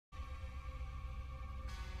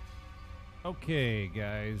Okay,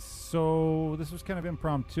 guys. So this was kind of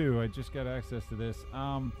impromptu. I just got access to this.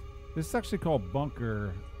 This is actually called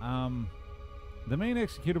Bunker. The main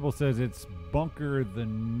executable says it's Bunker the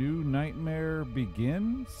New Nightmare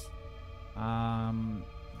Begins.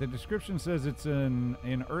 The description says it's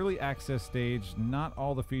in early access stage. Not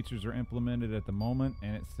all the features are implemented at the moment.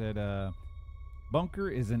 And it said, Bunker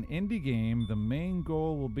is an indie game. The main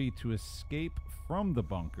goal will be to escape from the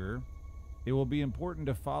bunker. It will be important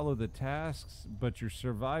to follow the tasks, but your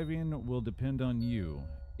surviving will depend on you.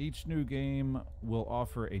 Each new game will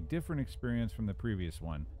offer a different experience from the previous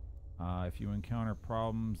one. If you encounter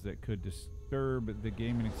problems that could disturb the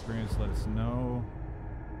gaming experience, let us know.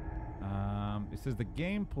 It says the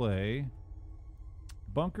gameplay.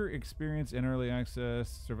 Bunker experience in early access,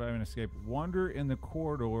 survive and escape. Wander in the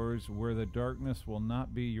corridors where the darkness will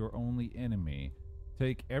not be your only enemy.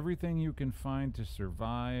 Take everything you can find to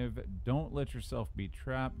survive. Don't let yourself be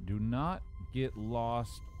trapped. Do not get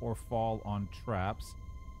lost or fall on traps.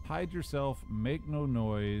 Hide yourself. Make no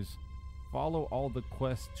noise. Follow all the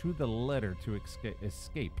quests to the letter to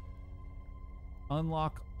escape.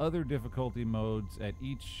 Unlock other difficulty modes at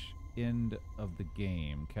each end of the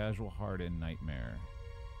game. Casual, hard, and nightmare.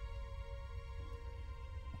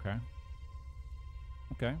 Okay.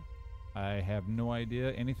 Okay. I have no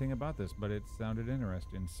idea anything about this, but it sounded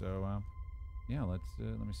interesting. So, yeah, let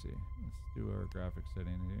me see. Let's do our graphic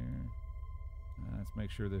settings here. Let's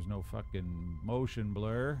make sure there's no fucking motion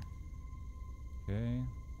blur. Okay.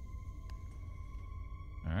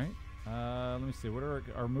 All right. Let me see. What are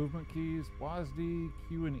our movement keys? WASD,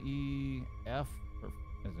 Q and E, F,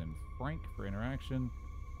 as in Frank for interaction.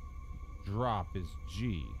 Drop is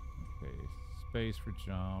G. Okay. Space for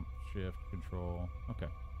jump, shift, control. Okay.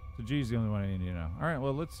 So G's the only one I need to know. All right,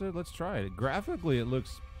 well, let's try it. Graphically, it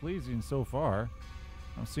looks pleasing so far.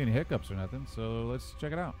 I don't see any hiccups or nothing, so let's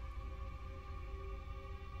check it out.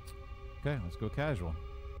 Okay, let's go casual.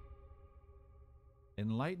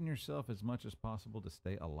 Enlighten yourself as much as possible to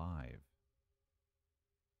stay alive.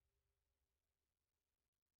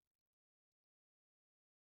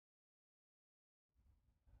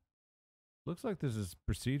 Looks like this is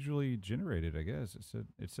procedurally generated, I guess. It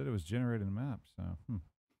said it was generating the map, so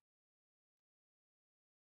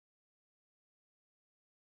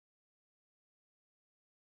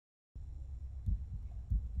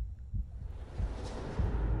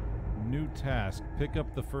New task. Pick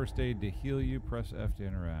up the first aid to heal you. Press F to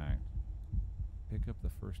interact. Pick up the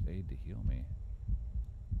first aid to heal me.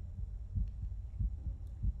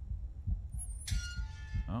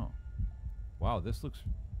 Oh. Wow, this looks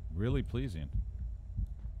really pleasing.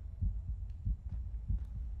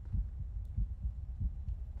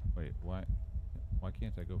 Wait, why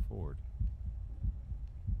can't I go forward?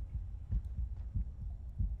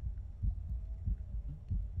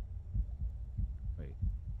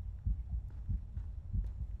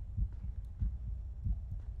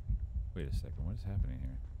 Wait a second, what is happening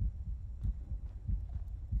here?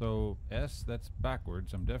 So S, that's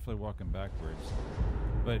backwards. I'm definitely walking backwards.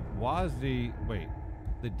 But WASD, wait,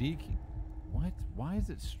 the D key, what? Why is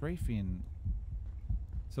it strafing?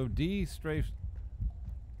 So D strafes,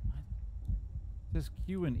 what? This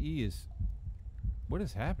Q and E is, what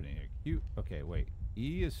is happening here? Q, okay, wait.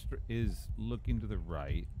 E is looking to the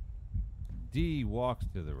right. D walks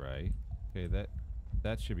to the right. Okay,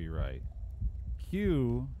 that should be right.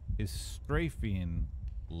 Q is strafing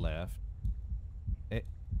left.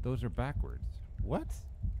 Those are backwards. What?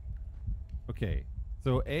 Okay,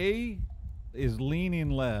 so A is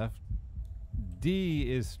leaning left.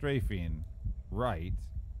 D is strafing right.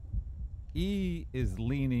 E is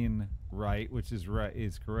leaning right, which is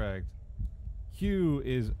correct. Q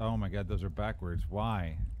is, oh my god, those are backwards.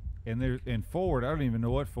 Why? And forward, I don't even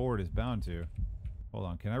know what forward is bound to. Hold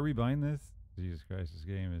on, can I rebind this? Jesus Christ, this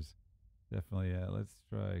game is definitely, let's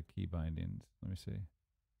try key bindings. Let me see.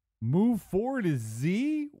 Move forward is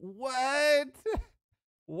Z? What?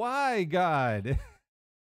 Why, God?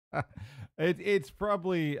 It's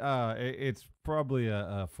probably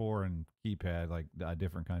a foreign keypad, like a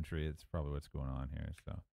different country. It's probably what's going on here.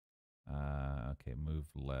 So, okay, move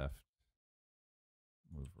left,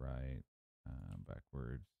 move right,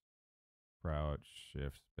 backwards, crouch,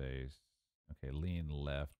 shift, space. Okay, lean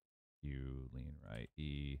left, Q, lean right,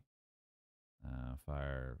 E,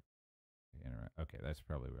 fire, interact. Okay, that's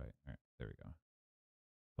probably right. All right, there we go.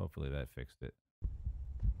 Hopefully that fixed it.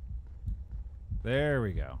 There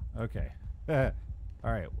we go. Okay. All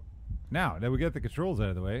right. Now that we get the controls out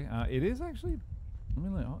of the way, it is actually,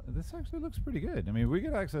 this actually looks pretty good. I mean, we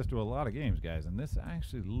get access to a lot of games, guys, and this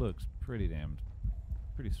actually looks pretty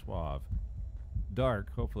suave.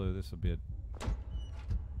 Dark. Hopefully this will be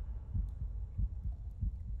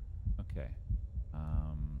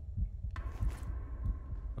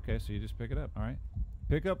Okay, so you just pick it up. All right.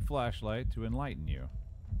 Pick up flashlight to enlighten you.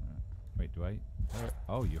 Wait, do I?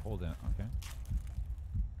 Oh, you hold it. Okay.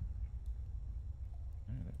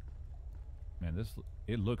 Man,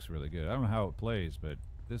 it looks really good. I don't know how it plays, but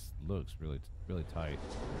this looks really tight.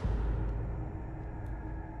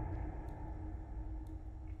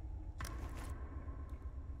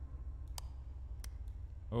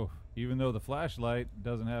 Oh, even though the flashlight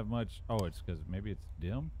doesn't have much. Oh, it's because maybe it's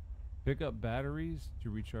dim. Pick up batteries to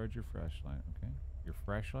recharge your flashlight. Okay, your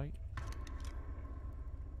flashlight.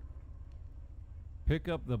 Pick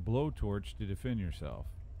up the blowtorch to defend yourself.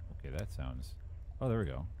 Okay, that sounds. Oh, there we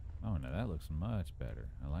go. Oh, no, that looks much better.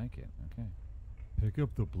 I like it. Okay. Pick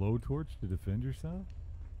up the blowtorch to defend yourself?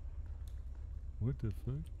 What the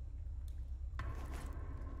fuck?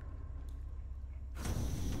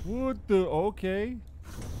 What the? Okay.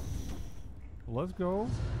 Let's go.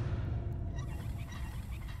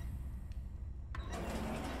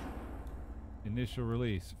 Initial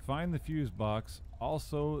release. Find the fuse box.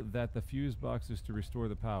 Also, that the fuse box is to restore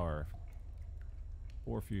the power.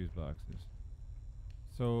 4 fuse boxes.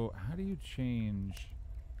 So, how do you change?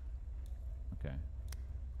 Okay.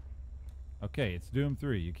 Okay, it's Doom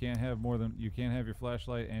 3. You can't have more than you can't have your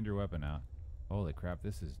flashlight and your weapon out. Holy crap,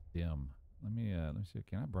 this is dim. Let me see.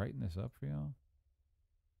 Can I brighten this up for y'all?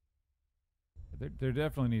 There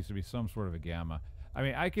definitely needs to be some sort of a gamma. I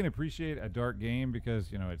mean, I can appreciate a dark game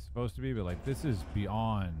because, you know, it's supposed to be, but like this is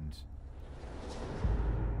beyond.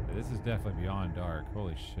 This is definitely beyond dark.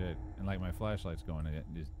 Holy shit. And like my flashlight's going in it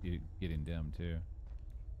and just getting dim too.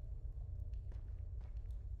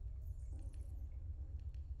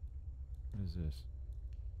 What is this?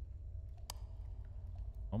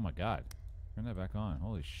 Oh my god. Turn that back on.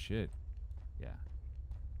 Holy shit. Yeah.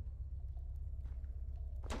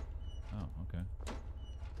 Oh, okay.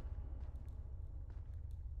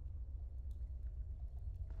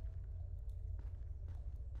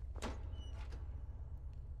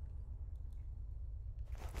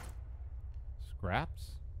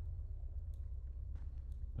 Scraps?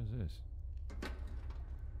 What is this?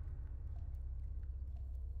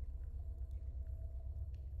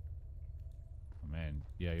 Oh man,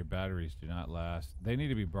 yeah, your batteries do not last. They need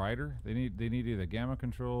to be brighter. They need either gamma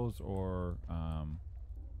controls or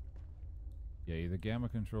yeah, either gamma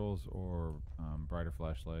controls or brighter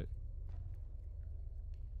flashlight.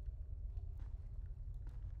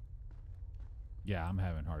 Yeah, I'm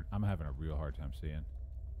having a real hard time seeing.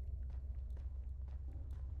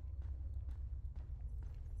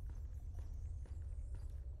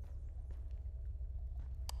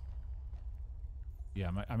 Yeah,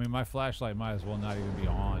 I mean, my flashlight might as well not even be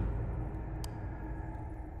on.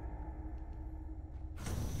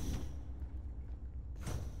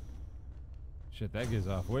 Shit, that gives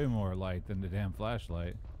off way more light than the damn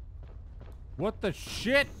flashlight. What the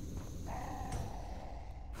shit?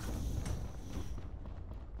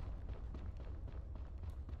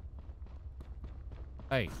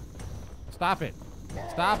 Hey, stop it.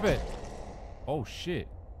 Stop it. Oh, shit.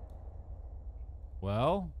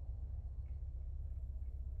 Well.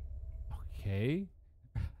 Okay.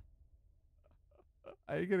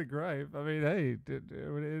 I ain't gonna gripe. I mean, hey, it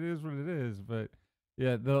is what it is. But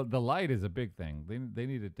yeah, the light is a big thing. They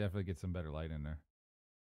need to definitely get some better light in there.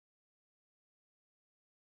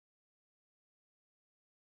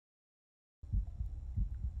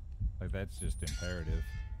 Like that's just imperative.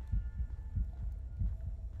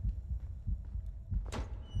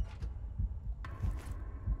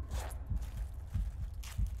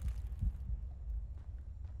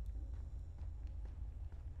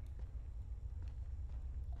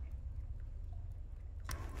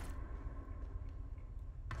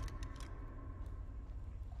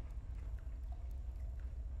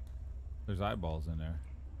 There's eyeballs in there.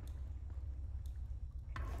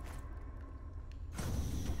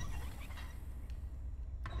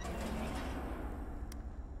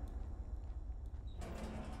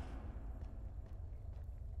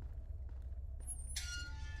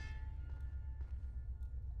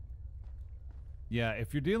 Yeah,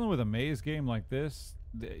 if you're dealing with a maze game like this,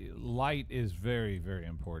 the light is very, very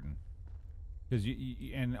important. Because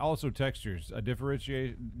and also textures,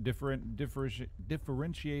 differentiating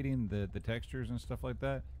the textures and stuff like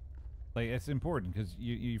that. Like it's important because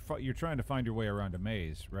you're trying to find your way around a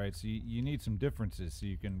maze, right? So you need some differences so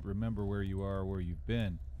you can remember where you are, where you've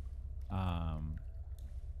been.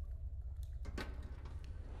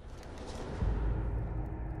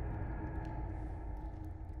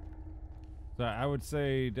 So I would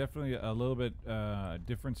say definitely a little bit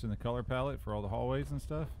difference in the color palette for all the hallways and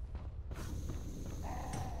stuff.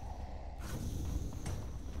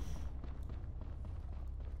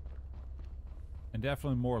 And and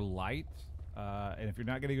definitely more light. And if you're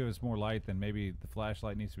not going to give us more light, then maybe the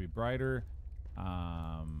flashlight needs to be brighter.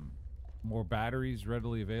 More batteries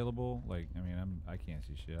readily available. Like, I mean, I can't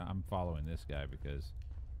see shit. I'm following this guy because,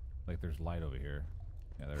 like, there's light over here.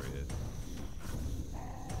 Yeah, there he is.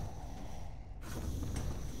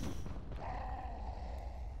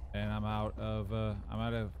 And I'm out of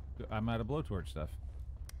blowtorch stuff.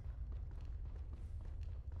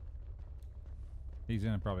 He's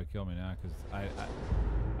gonna probably kill me now because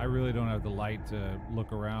I really don't have the light to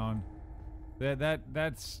look around.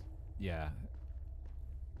 That's yeah.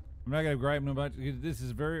 I'm not gonna gripe no much because this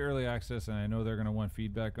is very early access, and I know they're gonna want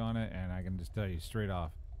feedback on it, and I can just tell you straight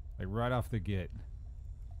off, like right off the get,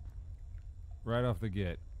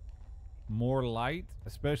 more light,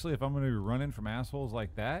 especially if I'm gonna be running from assholes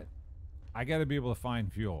like that. I gotta be able to find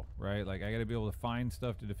fuel, right? Like I gotta be able to find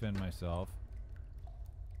stuff to defend myself.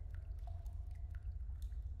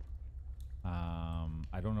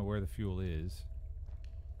 I don't know where the fuel is.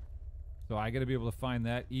 So I gotta be able to find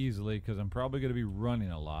that easily because I'm probably gonna be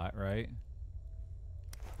running a lot, right?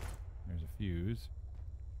 There's a fuse.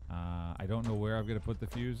 I don't know where I've got to put the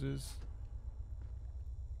fuses.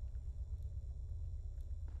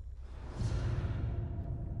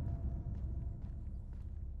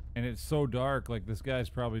 And it's so dark, like this guy's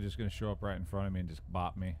probably just gonna show up right in front of me and just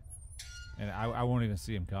bop me. And I won't even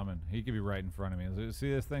see him coming. He could be right in front of me.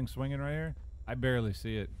 See this thing swinging right here? I barely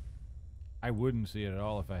see it. I wouldn't see it at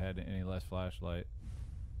all if I had any less flashlight.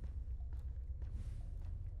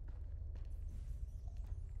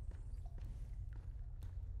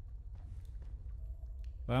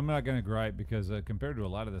 But I'm not going to gripe because compared to a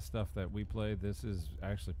lot of the stuff that we played, this is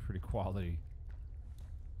actually pretty quality.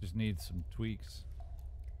 Just needs some tweaks.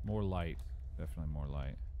 More light. Definitely more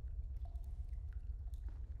light.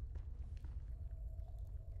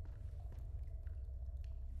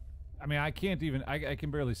 I mean, I can't even, I can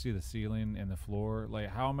barely see the ceiling and the floor. Like,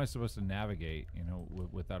 how am I supposed to navigate, you know,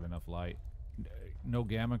 without enough light? No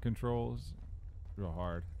gamma controls. Real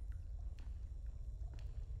hard.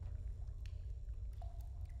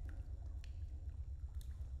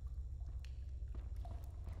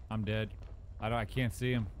 I'm dead. I can't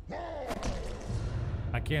see him.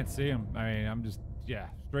 I can't see him. I mean, I'm just, yeah,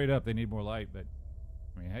 straight up, they need more light. But,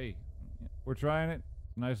 I mean, hey, we're trying it.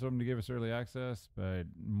 Nice of them to give us early access, but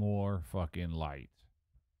more fucking light.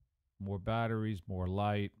 More batteries, more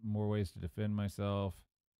light, more ways to defend myself.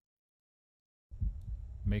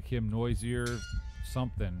 Make him noisier,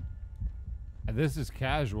 something. And this is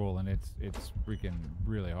casual, and it's freaking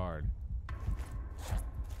really hard.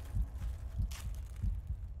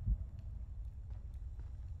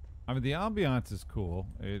 I mean, the ambiance is cool.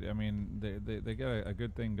 I mean, they got a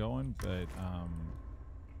good thing going, but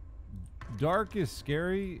dark is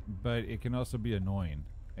scary, but it can also be annoying,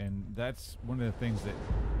 and that's one of the things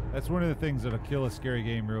that'll kill a scary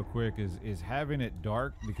game real quick is having it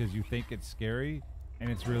dark because you think it's scary, and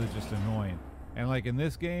it's really just annoying. And like in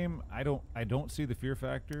this game, I don't see the fear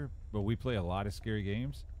factor, but we play a lot of scary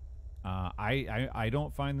games. I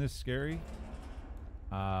don't find this scary.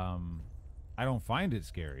 I don't find it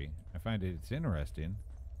scary. I find it's interesting,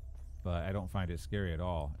 but I don't find it scary at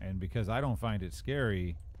all. And because I don't find it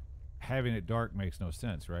scary, having it dark makes no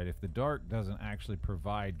sense, right? If the dark doesn't actually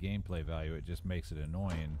provide gameplay value, it just makes it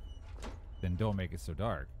annoying, then don't make it so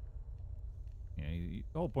dark. You know,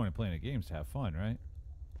 the whole point of playing a game is to have fun, right?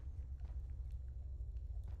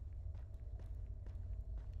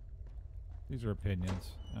 These are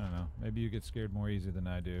opinions. I don't know. Maybe you get scared more easy than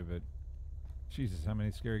I do, but Jesus, how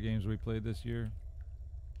many scary games we played this year?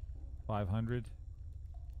 500?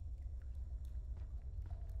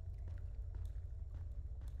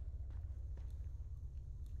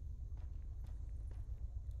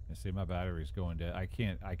 I see my battery's going dead. I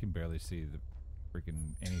can barely see the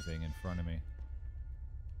freaking anything in front of me.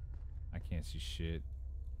 I can't see shit.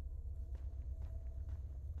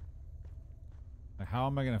 How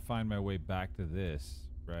am I going to find my way back to this,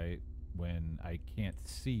 right, when I can't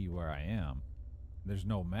see where I am? There's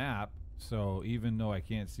no map, so even though I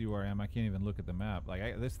can't see where I am, I can't even look at the map.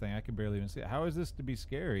 Like, this thing, I can barely even see it. How is this to be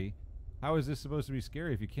scary? How is this supposed to be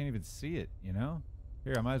scary if you can't even see it, you know?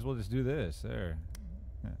 Here, I might as well just do this. There.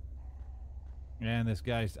 And this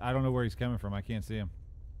guy's, I don't know where he's coming from. I can't see him.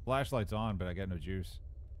 Flashlight's on, but I got no juice.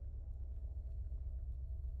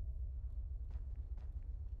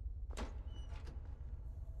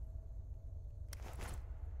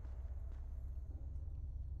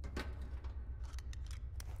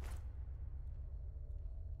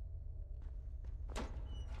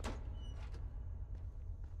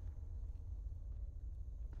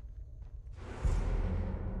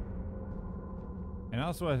 And And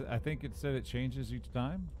also, I think it said it changes each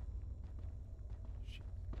time. Shit.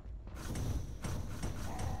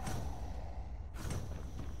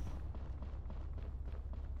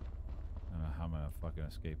 I don't know how I'm gonna fucking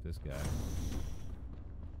escape this guy.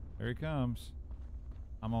 Here he comes.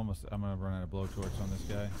 I'm gonna run out of blowtorch on this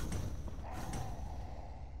guy.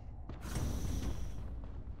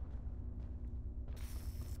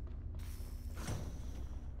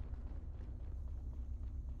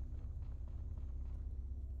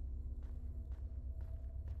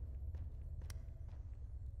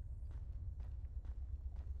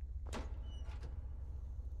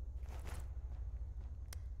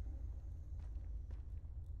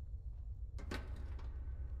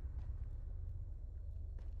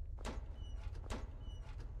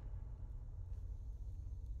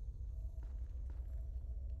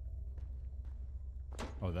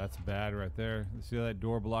 Oh, that's bad right there. See how that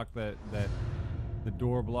door blocked the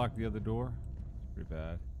door blocked the other door? It's pretty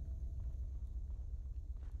bad.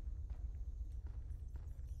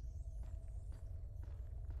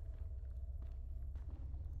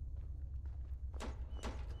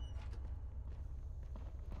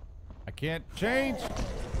 I can't change.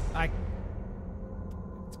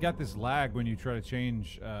 It's got this lag when you try to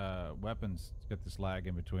change weapons. It's got this lag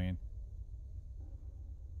in between.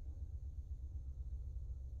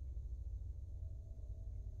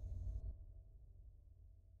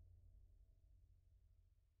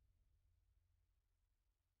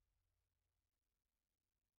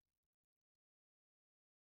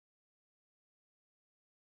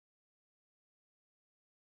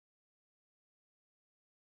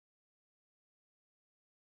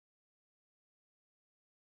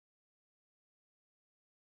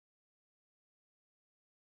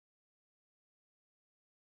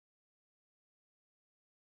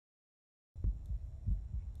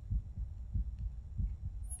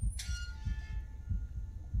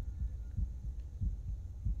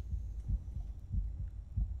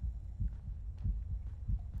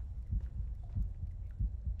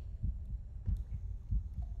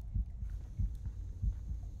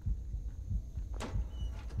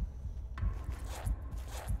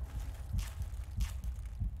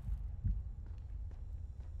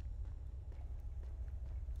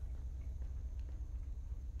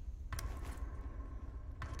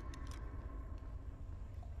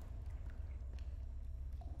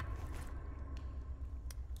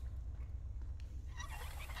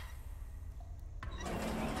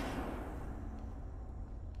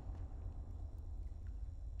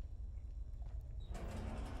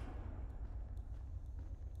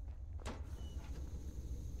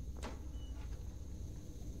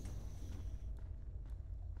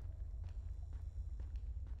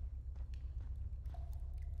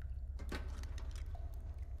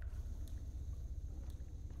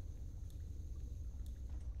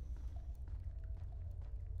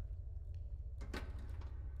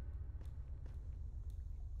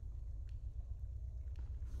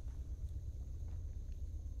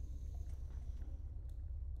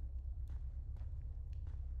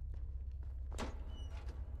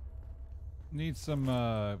 Need some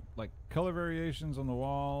like color variations on the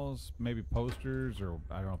walls, maybe posters or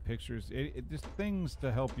I don't know, pictures. Just things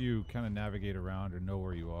to help you kind of navigate around or know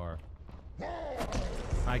where you are.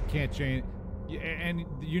 I can't change, and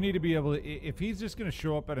you need to be able to. If he's just gonna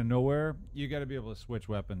show up out of nowhere, you got to be able to switch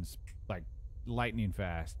weapons like lightning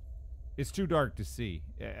fast. It's too dark to see.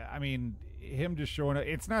 I mean, him just showing up.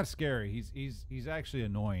 It's not scary. He's actually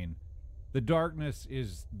annoying. The darkness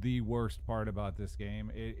is the worst part about this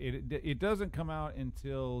game. It doesn't come out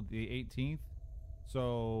until the 18th,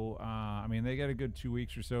 so I mean they got a good 2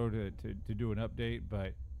 weeks or so to do an update.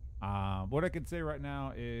 But what I can say right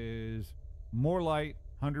now is more light,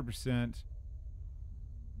 100%.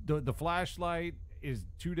 The flashlight is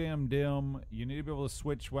too damn dim. You need to be able to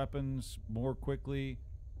switch weapons more quickly.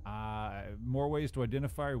 More ways to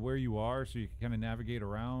identify where you are, so you can kind of navigate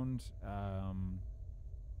around.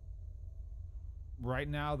 Right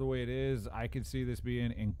now, the way it is, I could see this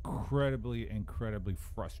being incredibly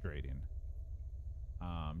frustrating.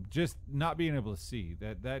 Just not being able to see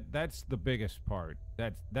that's the biggest part.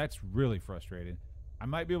 That's really frustrating. I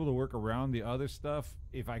might be able to work around the other stuff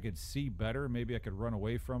if I could see better. Maybe I could run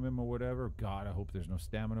away from him or whatever. God, I hope there's no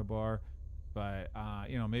stamina bar. But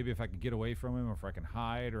you know, maybe if I could get away from him, or if I can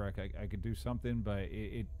hide, or I could do something. But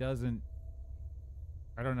it doesn't.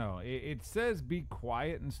 I don't know. It says be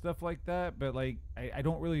quiet and stuff like that, but like I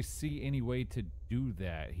don't really see any way to do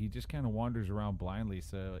that. He just kind of wanders around blindly.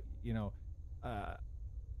 So you know, I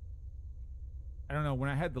don't know. When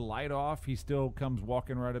I had the light off, he still comes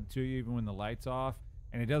walking right up to you, even when the light's off.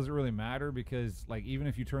 And it doesn't really matter because, like, even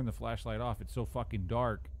if you turn the flashlight off, it's so fucking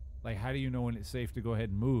dark. Like, how do you know when it's safe to go ahead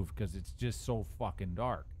and move? Because it's just so fucking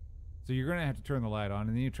dark. So you're going to have to turn the light on, and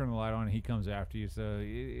then you turn the light on, and he comes after you. So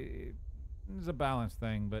it's a balance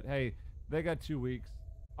thing. But, hey, they got 2 weeks.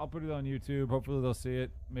 I'll put it on YouTube. Hopefully they'll see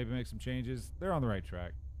it. Maybe make some changes. They're on the right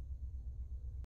track.